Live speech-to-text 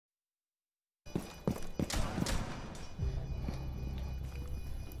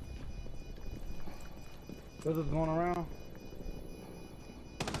This is going around.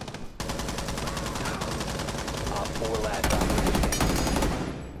 Op 4 last operator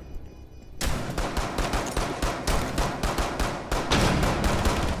standing.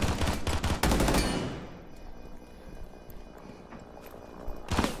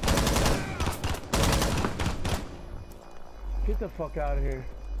 Get the fuck out of here.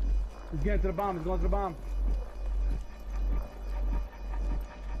 He's getting to the bomb. He's going to the bomb.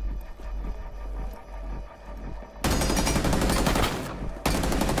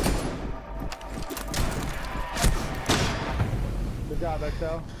 Good job, XL.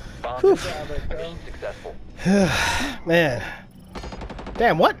 Bomb Good job, XL. mission successful. Man.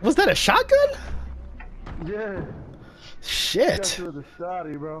 Damn, what? Was that a shotgun? Yeah. Shit. That's with the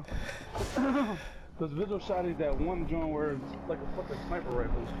shotty, bro. Those visual shotties, that one joint where it's like a fucking sniper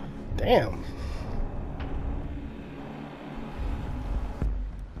rifle. Damn.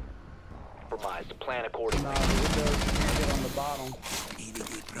 Compromised. Plan accordingly. Nah, the windows can't get on the bottom.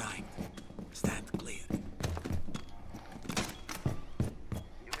 EDD prime. Stand clear.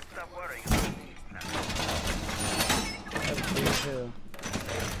 You can stop worrying. That's big as hell.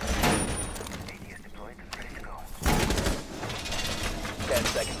 AT is deployed and ready to go. 10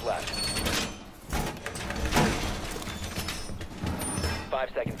 seconds left. 5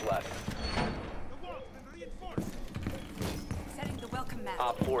 seconds left. Setting the welcome mat.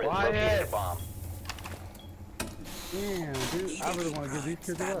 Op 4 has Quiet. located a bomb. Damn, dude, I really want to give these kids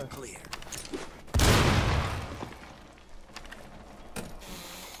a Stand rest. clear.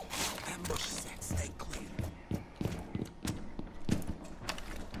 Ambush set. Stay clear.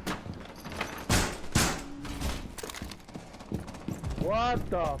 What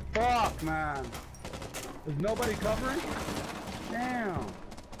the fuck, man? Is nobody covering? Damn.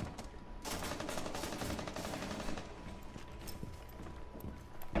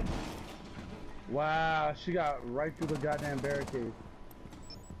 Wow, she got right through the goddamn barricade.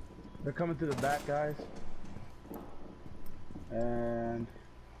 They're coming to the back, guys. And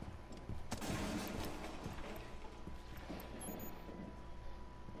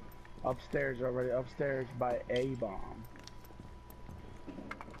upstairs already, upstairs by A bomb.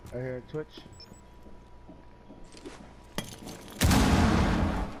 Right here, Twitch.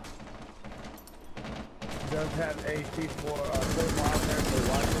 Does have a C4 4 out there, so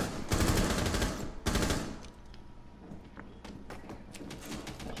watch it.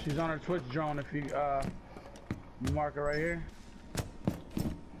 She's on her Twitch drone if you mark her right here.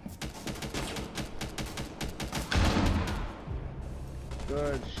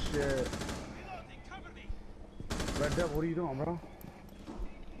 Good shit. Red Devil, what are you doing, bro?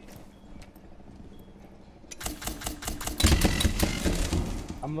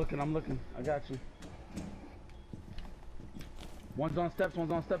 I'm looking. I got you. One's on steps,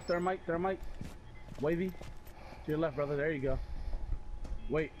 thermite. Wavy. To your left, brother. There you go.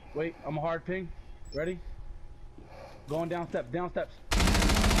 Wait. I'm a hard ping. Ready? Going down steps.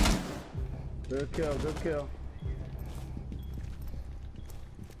 Good kill.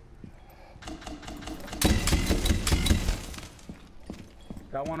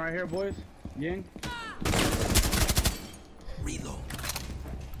 Got one right here, boys. Ying. Reload.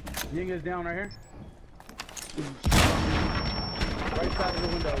 Ying is down right here. Right side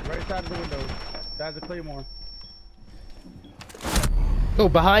of the windows. That's a claymore. Oh,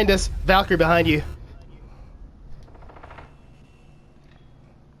 behind us. Valkyrie behind you.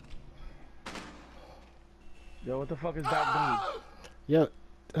 Yo, what the fuck is that doing? Yo.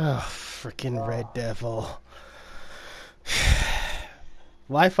 Oh, freaking Red Devil.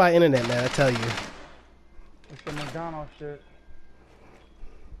 Wi-Fi internet, man, I tell you. It's the McDonald's shit.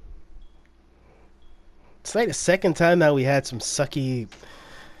 It's like the second time that we had some sucky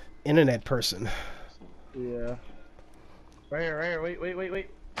internet person. Yeah. Right here. Wait.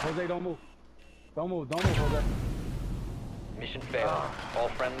 Jose, don't move. Don't move, Jose. Mission failed. All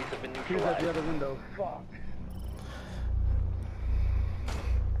friendlies have been He was at neutralized. the other window. Fuck.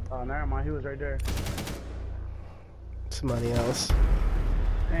 Oh, never mind. He was right there. Somebody else.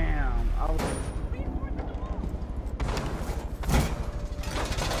 Damn. I was...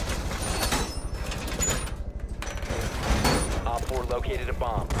 Op 4 located a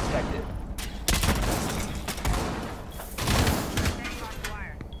bomb. Protect it. Staying on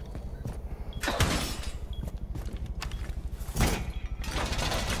wire.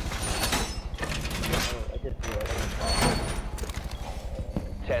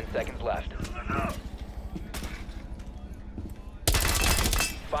 10 seconds left.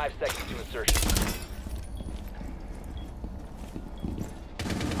 5 seconds to insertion.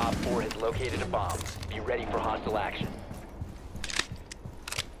 Op 4 has located a bomb. Be ready for hostile action.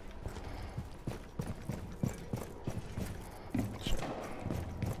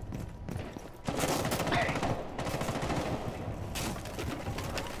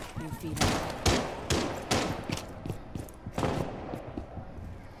 defeated.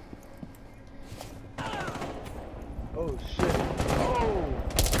 Oh shit. Oh!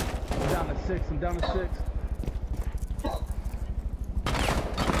 I'm down to 6. I'm down to 6.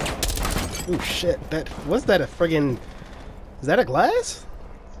 Oh shit! That was that a friggin'? Is that a glass?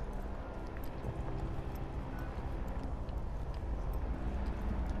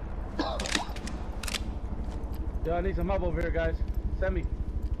 Yo, I need some help over here, guys. Send me.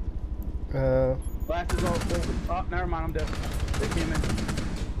 Glass is over. Oh, never mind. I'm dead. They came in.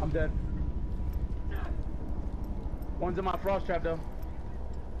 I'm dead. One's in my frost trap, though.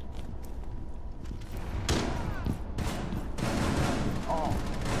 Oh.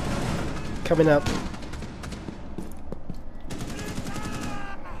 Coming up.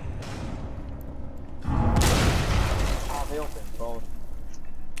 Oh, they opened both.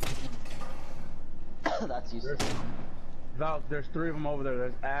 That's useless. Val, there's 3 of them over there.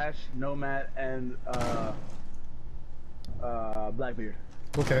 There's Ash, Nomad, and Blackbeard.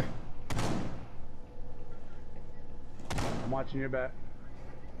 Okay. I'm watching your back.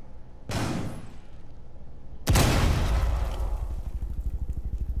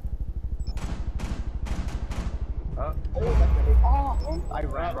 I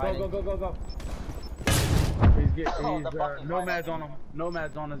ran right Go. He's Nomad's on him.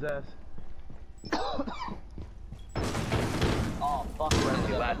 Nomad's on his ass. Oh, fuck.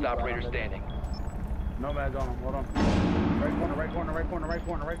 Last operator standing. Nomad's on him. Hold on. Right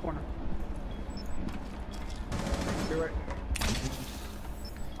corner. You're right.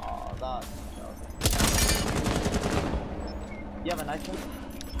 Oh, that. You have a nice one?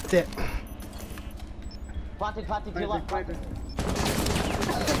 That's it. Planting to your left. Planting.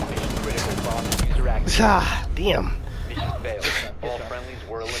 Critical bomb user active. Ah, damn. Mission failed. All friendlies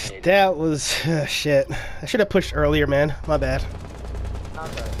were eliminated. That was shit. I should have pushed earlier, man. My bad. Not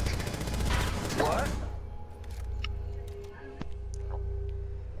good. What?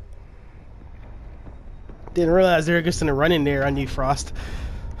 Didn't realize they were just gonna run in there on you, Frost.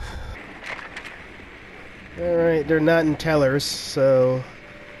 Alright, they're not in tellers, so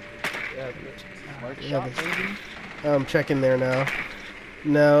Workshop, maybe? I'm checking there now.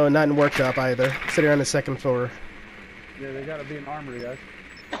 No, not in workshop either. Sitting on the second floor. Yeah, they gotta be in armory, guys.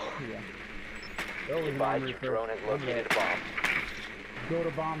 Yeah. They're always in Advise armory your for- drone has located a bomb. Go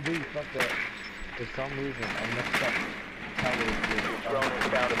to bomb B, fuck that. For some reason, I messed up. Your drone has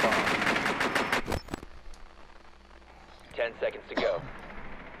found a bomb. 10 seconds to go.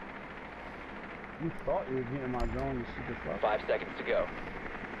 You thought you were getting my drone, you stupid fuck. 5 seconds to go.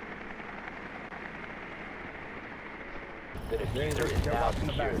 The diffuser is They're now watching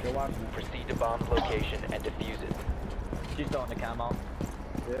the back, secured. they're watching it. Proceed to bomb's location and defuse it. She's throwing the camo.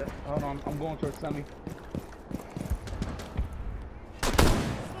 Yeah, hold on, I'm going towards semi.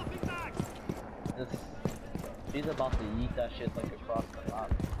 She's about to eat that shit like across the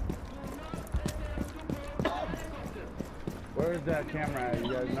map. Where is that camera at,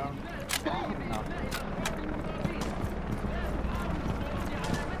 you guys know? No.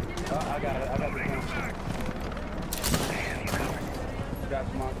 Oh, I got it, I got the camera. Got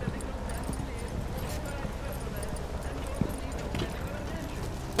some on.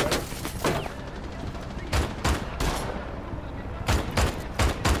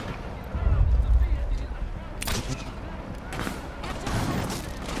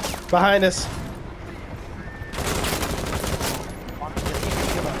 Behind us.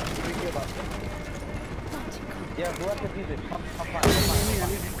 Yeah, whoever did it, come I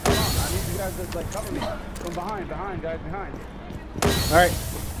need you guys to like cover me. From behind, guys, behind. Alright.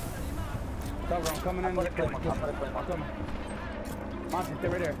 Cover, I'm coming in. I'm coming. Monty, stay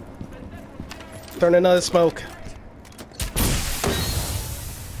right there. Throwing another smoke.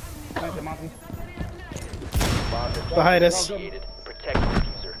 Thank you, Monty. Behind us. Initiated. Protect the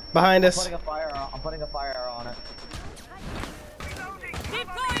diffuser. Behind I'm us. putting a fire arrow on it.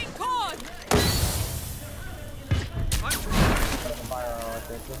 Deploying cord! Putting a fire arrow right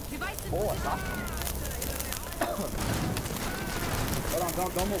there too. Device Oh, I stopped him. Hold on,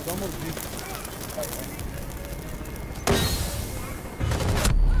 don't move,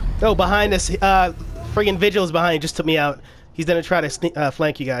 No, behind us. Friggin' Vigil's behind. Just took me out. He's gonna try to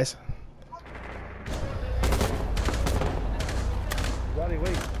flank you guys. Buddy,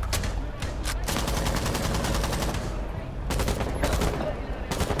 wait.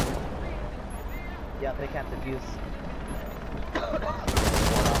 Yeah, they can't defuse. 1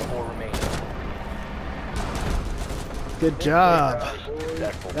 on 4 remaining. Good job.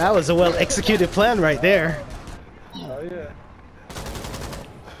 Successful. That was a well executed plan right there. Oh yeah.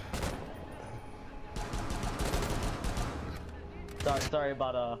 Sorry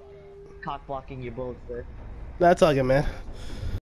about cock blocking your bullets there. That's all good, man.